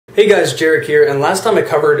Hey guys, Jarek here, and last time I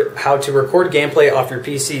covered how to record gameplay off your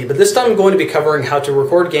PC, but this time I'm going to be covering how to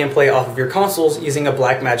record gameplay off of your consoles using a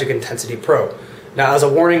Blackmagic Intensity Pro. Now, as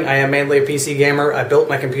a warning, I am mainly a PC gamer. I built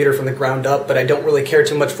my computer from the ground up, but I don't really care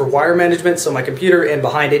too much for wire management, so my computer and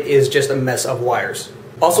behind it is just a mess of wires.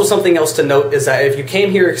 Also, something else to note is that if you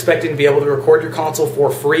came here expecting to be able to record your console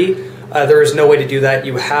for free, there is no way to do that.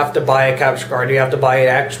 You have to buy a capture card. You have to buy an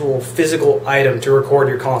actual physical item to record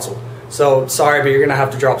your console. So, sorry, but you're going to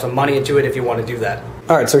have to drop some money into it if you want to do that.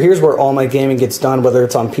 Alright, so here's where all my gaming gets done, whether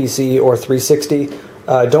it's on PC or 360.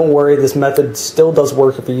 Don't worry, this method still does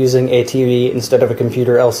work if you're using a TV instead of a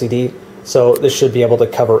computer LCD, so this should be able to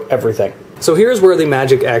cover everything. So here's where the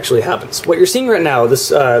magic actually happens. What you're seeing right now, this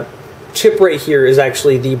chip right here is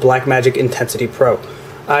actually the Blackmagic Intensity Pro.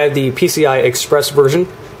 I have the PCI Express version,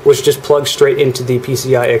 which just plugs straight into the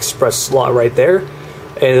PCI Express slot right there.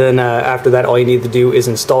 And then after that, all you need to do is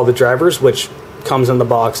install the drivers, which comes in the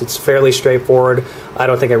box. It's fairly straightforward. I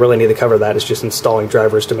don't think I really need to cover that. It's just installing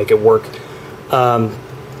drivers to make it work. Yeah,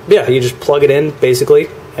 you just plug it in, basically,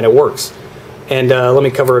 and it works. And let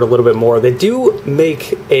me cover it a little bit more. They do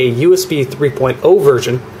make a USB 3.0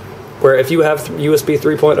 version, where if you have USB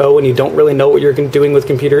 3.0 and you don't really know what you're doing with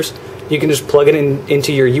computers, you can just plug it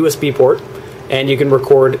into your USB port, and you can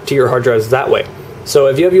record to your hard drives that way. So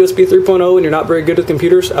if you have USB 3.0 and you're not very good with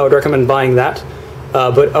computers, I would recommend buying that.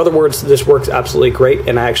 But other words, this works absolutely great,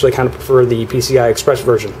 and I actually kind of prefer the PCI Express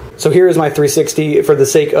version. So here is my 360. For the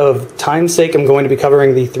sake of time's sake, I'm going to be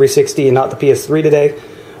covering the 360 and not the PS3 today.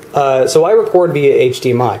 So I record via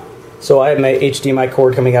HDMI. So I have my HDMI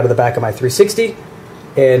cord coming out of the back of my 360,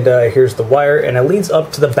 and here's the wire, and it leads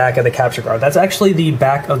up to the back of the capture card. That's actually the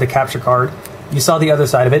back of the capture card. You saw the other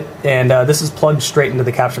side of it, and this is plugged straight into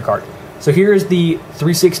the capture card. So here is the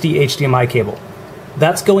 360 HDMI cable.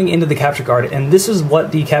 That's going into the capture card, and this is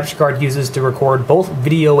what the capture card uses to record both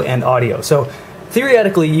video and audio. So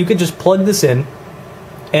theoretically, you could just plug this in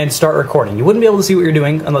and start recording. You wouldn't be able to see what you're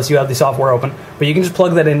doing unless you have the software open, but you can just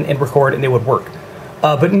plug that in and record, and it would work.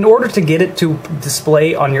 But in order to get it to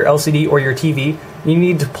display on your LCD or your TV, you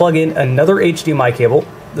need to plug in another HDMI cable.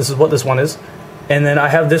 This is what this one is. And then I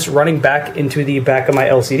have this running back into the back of my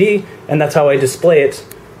LCD, and that's how I display it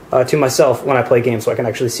to myself when I play games, so I can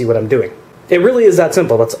actually see what I'm doing. It really is that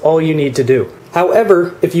simple. That's all you need to do.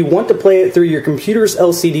 However, if you want to play it through your computer's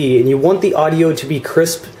LCD and you want the audio to be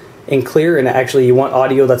crisp and clear, and actually you want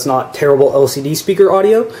audio that's not terrible LCD speaker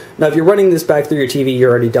audio, now if you're running this back through your TV,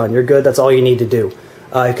 you're already done. You're good. That's all you need to do.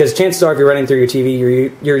 Because chances are if you're running through your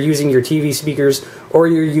TV, you're using your TV speakers, or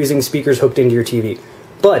you're using speakers hooked into your TV.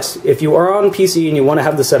 But if you are on PC and you want to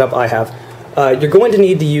have the setup I have, you're going to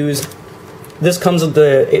need to use, this comes with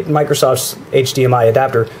the Microsoft's HDMI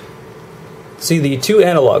adapter. See the two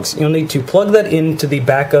analogs. You'll need to plug that into the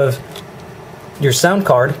back of your sound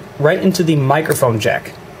card, right into the microphone jack.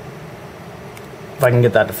 If I can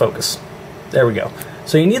get that to focus. There we go.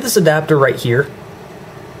 So you need this adapter right here,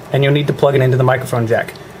 and you'll need to plug it into the microphone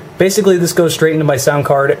jack. Basically, this goes straight into my sound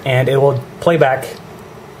card, and it will play back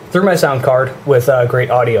through my sound card with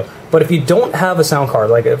great audio. But if you don't have a sound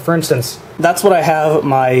card, like for instance, that's what I have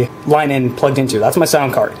my line-in plugged into. That's my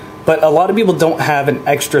sound card. But a lot of people don't have an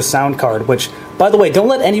extra sound card, which, by the way, don't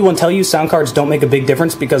let anyone tell you sound cards don't make a big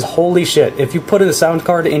difference, because holy shit, if you put in a sound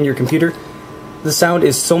card in your computer, the sound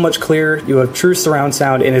is so much clearer, you have true surround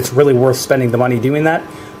sound, and it's really worth spending the money doing that.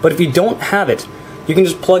 But if you don't have it, you can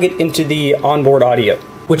just plug it into the onboard audio,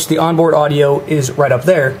 which the onboard audio is right up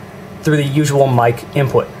there through the usual mic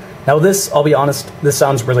input. Now this, I'll be honest, this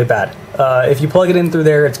sounds really bad. If you plug it in through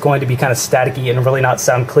there, it's going to be kind of staticky and really not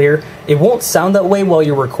sound clear. It won't sound that way while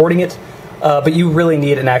you're recording it, but you really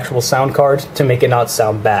need an actual sound card to make it not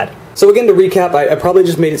sound bad. So again, to recap, I probably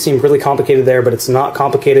just made it seem really complicated there, but it's not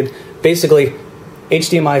complicated. Basically,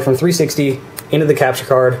 HDMI from 360 into the capture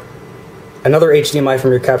card, another HDMI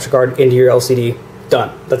from your capture card into your LCD,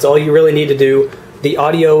 done. That's all you really need to do. The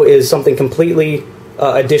audio is something completely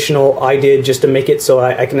additional I did just to make it so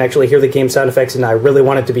I can actually hear the game sound effects, and I really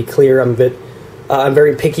want it to be clear. I'm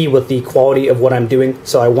very picky with the quality of what I'm doing,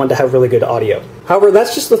 so I want to have really good audio. However,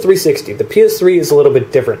 that's just the 360. The PS3 is a little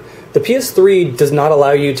bit different. The PS3 does not allow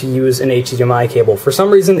you to use an HDMI cable. For some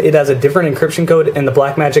reason, it has a different encryption code, and the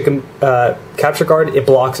Blackmagic capture card, it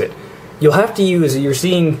blocks it. You'll have to use, see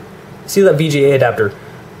that VGA adapter.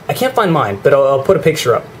 I can't find mine, but I'll put a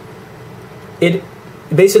picture up.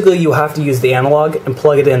 Basically, you have to use the analog and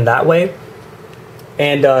plug it in that way,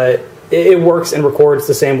 and it works and records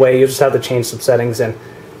the same way. You just have to change some settings, and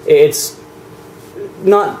it's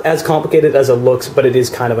not as complicated as it looks, but it is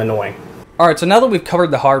kind of annoying. Alright, so now that we've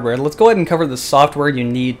covered the hardware, let's go ahead and cover the software you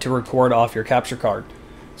need to record off your capture card.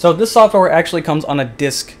 So this software actually comes on a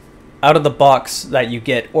disk out of the box that you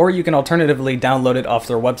get, or you can alternatively download it off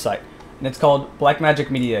their website. And it's called Blackmagic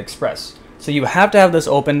Media Express. So you have to have this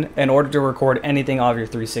open in order to record anything off your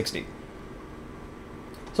 360.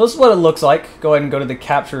 So this is what it looks like. Go ahead and go to the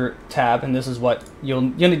capture tab, and this is what you'll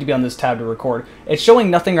need to be on this tab to record. It's showing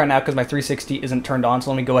nothing right now because my 360 isn't turned on,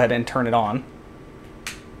 so let me go ahead and turn it on.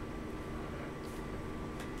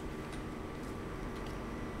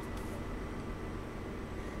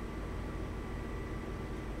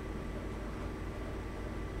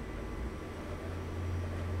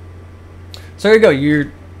 So there you go,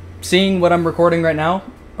 you're seeing what I'm recording right now,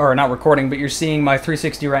 or not recording, but you're seeing my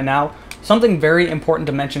 360 right now. Something very important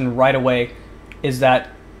to mention right away is that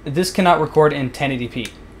this cannot record in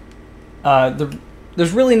 1080p.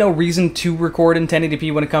 There's really no reason to record in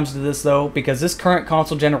 1080p when it comes to this though, because this current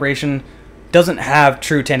console generation doesn't have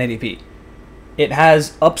true 1080p. It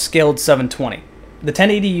has upscaled 720. The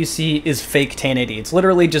 1080 you see is fake 1080. It's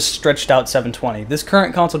literally just stretched out 720. This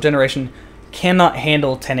current console generation cannot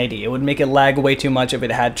handle 1080. It would make it lag way too much if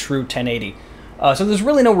it had true 1080. So there's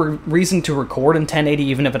really no reason to record in 1080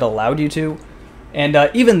 even if it allowed you to. And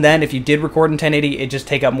even then, if you did record in 1080, it'd just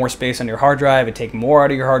take up more space on your hard drive. It'd take more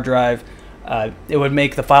out of your hard drive. It would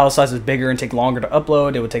make the file sizes bigger and take longer to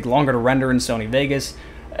upload. It would take longer to render in Sony Vegas.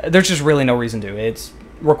 There's just really no reason to. It's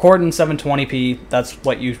record in 720p. That's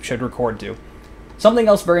what you should record to. Something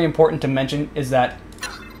else very important to mention is that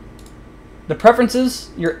the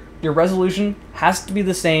preferences, your resolution has to be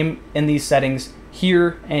the same in these settings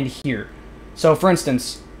here and here. So for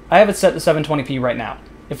instance, I have it set to 720p right now.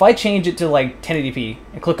 If I change it to like 1080p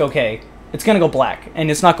and click OK, it's going to go black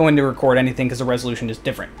and it's not going to record anything because the resolution is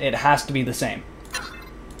different. It has to be the same. So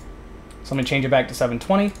I'm going to change it back to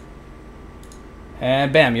 720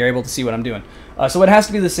 and bam, you're able to see what I'm doing. So it has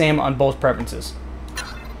to be the same on both preferences.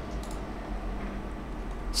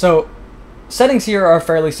 So settings here are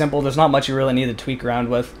fairly simple. There's not much you really need to tweak around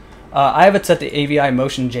with. I have it set to AVI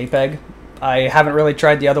Motion JPEG. I haven't really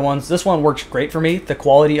tried the other ones. This one works great for me. The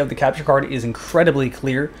quality of the capture card is incredibly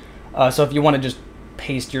clear. So if you want to just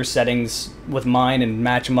paste your settings with mine and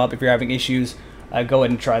match them up if you're having issues, go ahead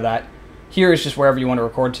and try that. Here is just wherever you want to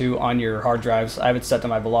record to on your hard drives. I have it set to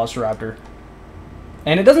my Velociraptor.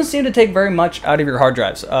 And it doesn't seem to take very much out of your hard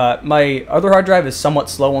drives. My other hard drive is somewhat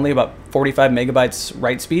slow, only about 45 megabytes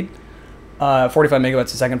write speed. 45 megabytes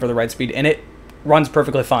a second for the write speed, and it runs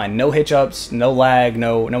perfectly fine. No hitch-ups, no lag,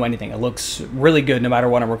 no anything. It looks really good no matter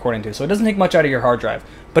what I'm recording to. So it doesn't take much out of your hard drive.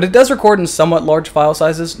 But it does record in somewhat large file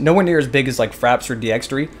sizes, nowhere near as big as like Fraps or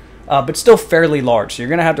DX3, but still fairly large. So you're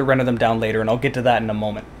going to have to render them down later, and I'll get to that in a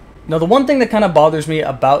moment. Now the one thing that kind of bothers me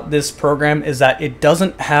about this program is that it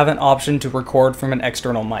doesn't have an option to record from an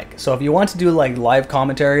external mic. So if you want to do like live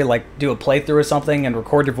commentary, like do a playthrough or something and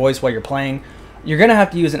record your voice while you're playing, you're going to have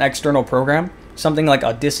to use an external program. Something like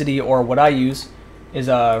Audacity, or what I use is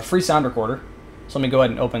a free sound recorder. So let me go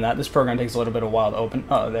ahead and open that. This program takes a little bit of a while to open.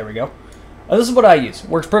 Oh, there we go. This is what I use.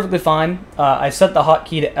 Works perfectly fine. I set the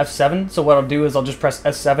hotkey to F7, so what I'll do is I'll just press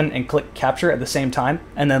F7 and click capture at the same time,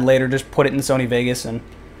 and then later just put it in Sony Vegas and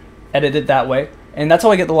edit it that way. And that's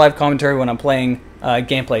how I get the live commentary when I'm playing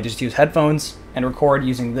gameplay. Just use headphones and record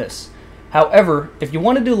using this. However, if you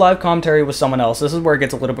want to do live commentary with someone else, this is where it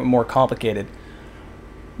gets a little bit more complicated.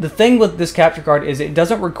 The thing with this capture card is it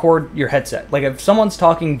doesn't record your headset. Like if someone's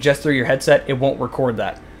talking just through your headset, it won't record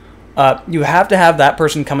that. You have to have that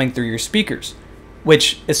person coming through your speakers,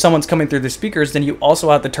 which if someone's coming through the speakers, then you also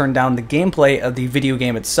have to turn down the gameplay of the video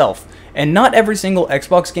game itself. And not every single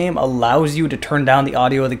Xbox game allows you to turn down the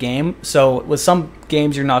audio of the game. So with some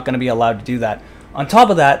games, you're not going to be allowed to do that. On top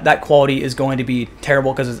of that, that quality is going to be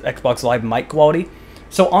terrible because it's Xbox Live mic quality.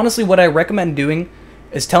 So honestly, what I recommend doing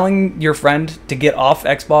is telling your friend to get off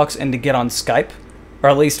Xbox and to get on Skype, or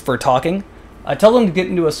at least for talking. Tell them to get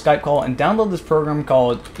into a Skype call and download this program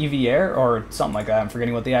called EVR, or something like that. I'm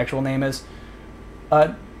forgetting what the actual name is.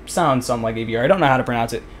 Sounds something like EVR. I don't know how to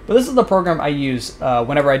pronounce it. But this is the program I use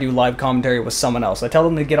whenever I do live commentary with someone else. I tell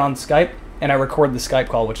them to get on Skype, and I record the Skype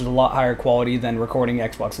call, which is a lot higher quality than recording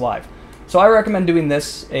Xbox Live. So I recommend doing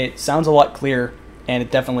this. It sounds a lot clearer, and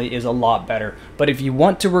it definitely is a lot better. But if you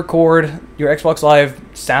want to record your Xbox Live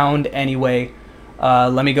sound anyway,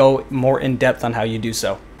 let me go more in depth on how you do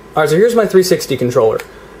so. Alright, so here's my 360 controller.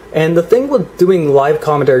 And the thing with doing live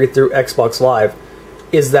commentary through Xbox Live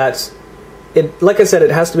is that, like I said,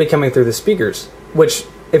 it has to be coming through the speakers, which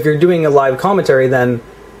if you're doing a live commentary, then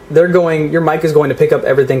your mic is going to pick up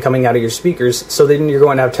everything coming out of your speakers, so then you're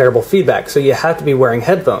going to have terrible feedback. So you have to be wearing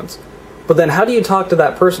headphones. But then how do you talk to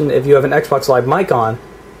that person if you have an Xbox Live mic on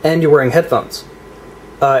and you're wearing headphones?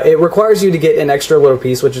 It requires you to get an extra little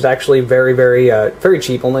piece, which is actually very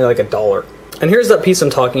cheap, only like $1. And here's that piece I'm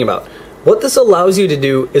talking about. What this allows you to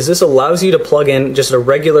do is this allows you to plug in just a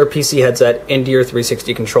regular PC headset into your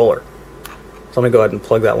 360 controller. So let me go ahead and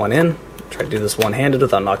plug that one in. Try to do this one-handed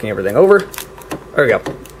without knocking everything over. There we go.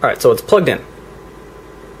 Alright, so it's plugged in.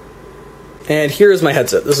 And here is my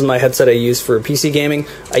headset. This is my headset I use for PC gaming.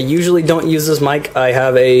 I usually don't use this mic. I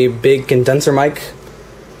have a big condenser mic,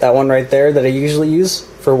 that one right there, that I usually use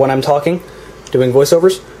for when I'm talking, doing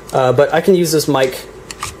voiceovers. But I can use this mic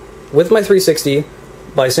with my 360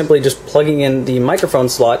 by simply just plugging in the microphone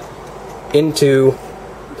slot into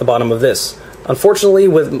the bottom of this. Unfortunately,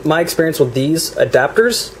 with my experience with these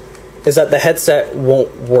adapters, is that the headset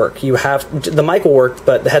won't work. The mic will work,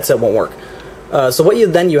 but the headset won't work. So what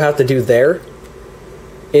you have to do there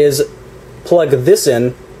is plug this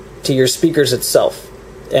in to your speakers itself.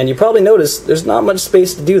 And you probably noticed there's not much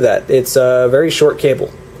space to do that. It's a very short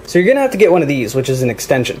cable. So you're going to have to get one of these, which is an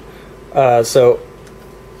extension. So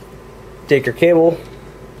take your cable.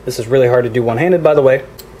 This is really hard to do one-handed, by the way.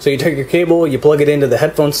 So you take your cable, you plug it into the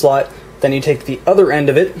headphone slot, then you take the other end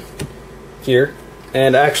of it here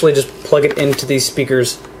and actually just plug it into these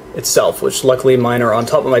speakers itself, which luckily mine are on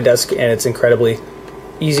top of my desk and it's incredibly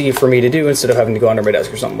easy for me to do instead of having to go under my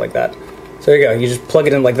desk or something like that. So there you go, you just plug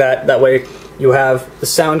it in like that. That way you have the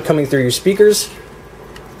sound coming through your speakers,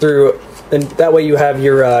 and that way you have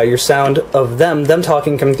your sound of them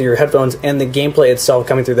talking coming through your headphones and the gameplay itself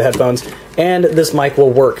coming through the headphones, and this mic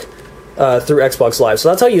will work through Xbox Live. So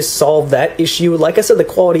that's how you solve that issue. Like I said, the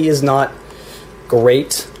quality is not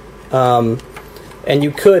great, and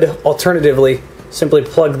you could alternatively simply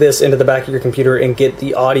plug this into the back of your computer and get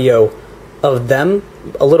the audio of them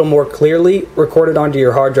a little more clearly recorded onto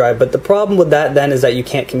your hard drive. But the problem with that then is that you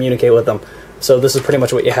can't communicate with them. So this is pretty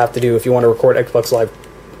much what you have to do if you want to record Xbox Live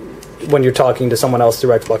when you're talking to someone else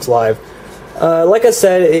through Xbox Live. Like I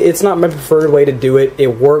said, it's not my preferred way to do it.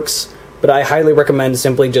 It works, but I highly recommend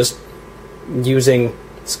simply just using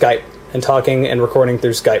Skype and talking and recording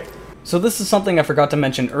through Skype. So this is something I forgot to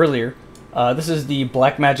mention earlier. This is the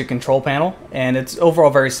Blackmagic control panel, and it's overall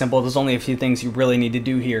very simple. There's only a few things you really need to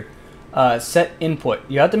do here. Set input.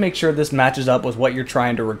 You have to make sure this matches up with what you're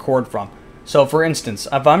trying to record from. So for instance,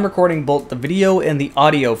 if I'm recording both the video and the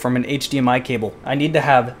audio from an HDMI cable, I need to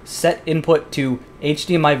have set input to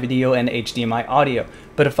HDMI video and HDMI audio.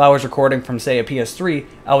 But if I was recording from, say, a PS3,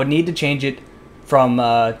 I would need to change it from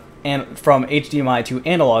HDMI to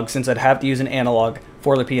analog, since I'd have to use an analog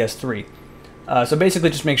for the PS3. So basically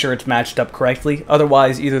just make sure it's matched up correctly.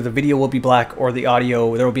 Otherwise, either the video will be black or the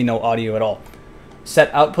audio, there will be no audio at all.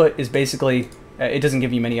 Set output is basically, it doesn't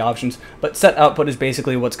give you many options, but set output is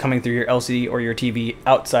basically what's coming through your LCD or your TV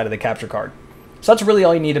outside of the capture card. So that's really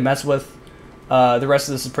all you need to mess with. The rest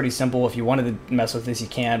of this is pretty simple. If you wanted to mess with this, you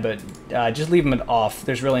can, but just leave them off.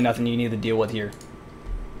 There's really nothing you need to deal with here.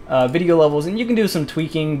 Video levels, and you can do some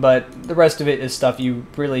tweaking, but the rest of it is stuff you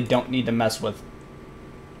really don't need to mess with.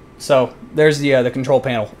 So there's the control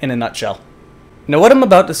panel in a nutshell. Now what I'm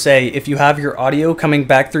about to say, if you have your audio coming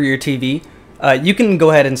back through your TV, you can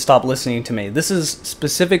go ahead and stop listening to me. This is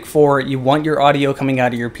specific for you want your audio coming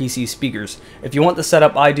out of your PC speakers. If you want the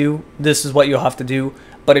setup I do, this is what you'll have to do.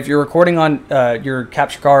 But if you're recording on your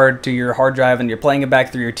capture card to your hard drive and you're playing it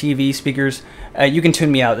back through your TV speakers, you can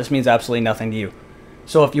tune me out. This means absolutely nothing to you.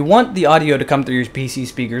 So if you want the audio to come through your PC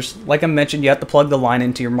speakers, like I mentioned, you have to plug the line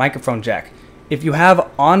into your microphone jack. If you have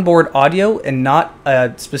onboard audio and not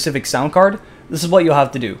a specific sound card, this is what you'll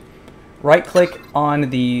have to do. Right click on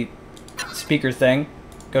the speaker thing,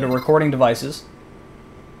 go to recording devices.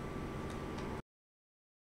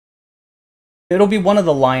 It'll be one of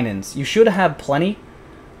the line-ins. You should have plenty,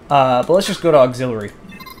 but let's just go to auxiliary,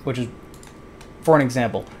 which is for an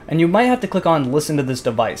example. And you might have to click on listen to this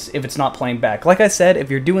device if it's not playing back. Like I said, if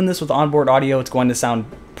you're doing this with onboard audio, it's going to sound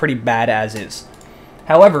pretty bad as is.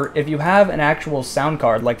 However, if you have an actual sound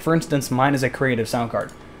card, like for instance, mine is a Creative sound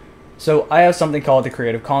card. So I have something called the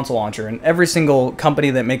Creative Console Launcher, and every single company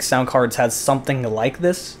that makes sound cards has something like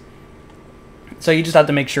this. So you just have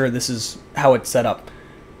to make sure this is how it's set up.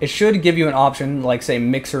 It should give you an option, like say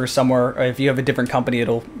Mixer somewhere, or if you have a different company, it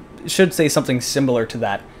should say something similar to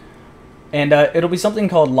that. And it'll be something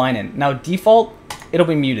called line-in. Now default, it'll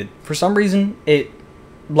be muted. For some reason, it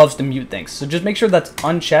loves to mute things. So just make sure that's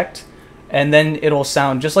unchecked, and then it'll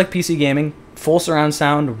sound just like PC gaming, full surround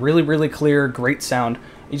sound, really, really clear, great sound.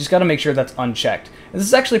 You just got to make sure that's unchecked. And this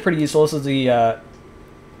is actually pretty useful. This is the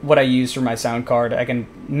what I use for my sound card. I can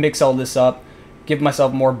mix all this up, give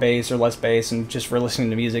myself more bass or less bass, and just for listening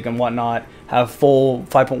to music and whatnot, have full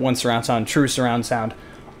 5.1 surround sound, true surround sound.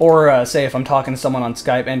 Or say if I'm talking to someone on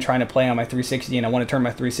Skype and trying to play on my 360 and I want to turn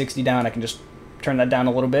my 360 down, I can just turn that down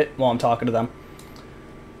a little bit while I'm talking to them.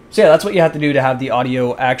 So yeah, that's what you have to do to have the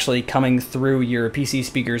audio actually coming through your PC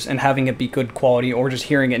speakers and having it be good quality, or just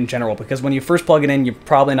hearing it in general, because when you first plug it in, you're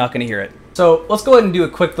probably not going to hear it. So let's go ahead and do a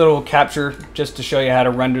quick little capture just to show you how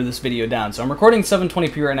to render this video down. So I'm recording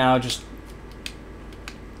 720p right now, just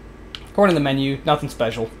recording the menu, nothing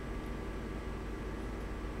special.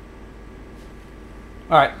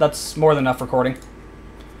 Alright, that's more than enough recording.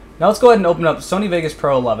 Now let's go ahead and open up Sony Vegas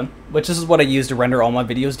Pro 11, which this is what I use to render all my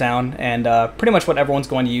videos down, and pretty much what everyone's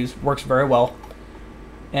going to use. Works very well.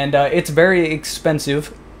 And it's very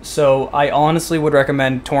expensive, so I honestly would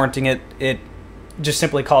recommend torrenting it. It just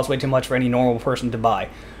simply costs way too much for any normal person to buy.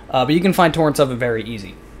 But you can find torrents of it very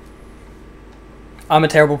easy. I'm a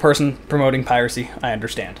terrible person promoting piracy, I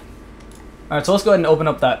understand. Alright, so let's go ahead and open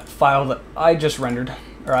up that file that I just rendered,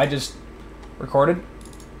 or I just recorded.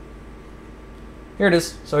 Here it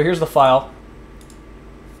is. So here's the file.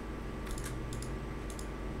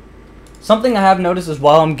 Something I have noticed is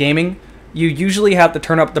while I'm gaming, you usually have to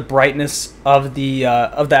turn up the brightness of the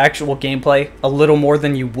actual gameplay a little more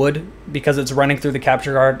than you would, because it's running through the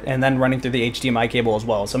capture card and then running through the HDMI cable as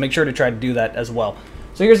well. So make sure to try to do that as well.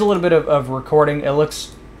 So here's a little bit of recording. It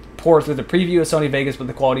looks poor through the preview of Sony Vegas, but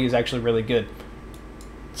the quality is actually really good.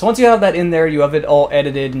 So once you have that in there, you have it all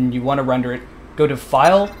edited and you want to render it, go to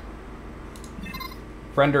File,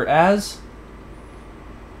 Render As,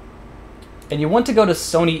 and you want to go to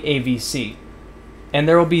Sony AVC, and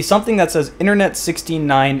there will be something that says Internet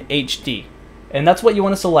 69 HD, and that's what you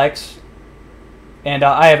want to select. And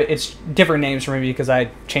it's different names for me because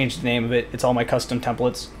I changed the name of it. It's all my custom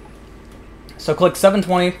templates. So click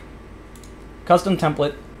 720 custom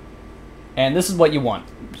template, and this is what you want.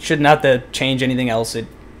 You shouldn't have to change anything else. It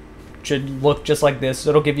should look just like this.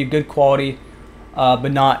 It'll give you good quality,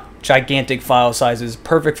 but not gigantic file sizes,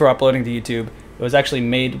 perfect for uploading to YouTube. It was actually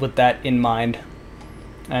made with that in mind.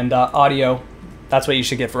 And audio, that's what you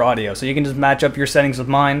should get for audio. So you can just match up your settings with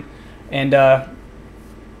mine, and that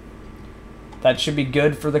should be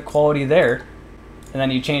good for the quality there. And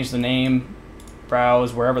then you change the name,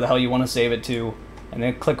 browse, wherever the hell you want to save it to, and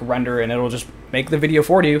then click render, and it'll just make the video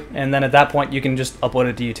for you, and then at that point you can just upload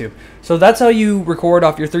it to YouTube. So that's how you record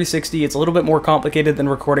off your 360. It's a little bit more complicated than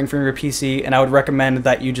recording from your PC, and I would recommend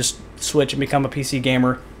that you just switch and become a PC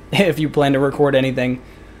gamer if you plan to record anything.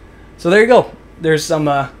 So there you go. There's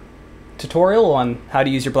some tutorial on how to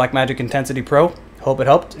use your Blackmagic Intensity Pro. Hope it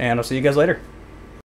helped, and I'll see you guys later.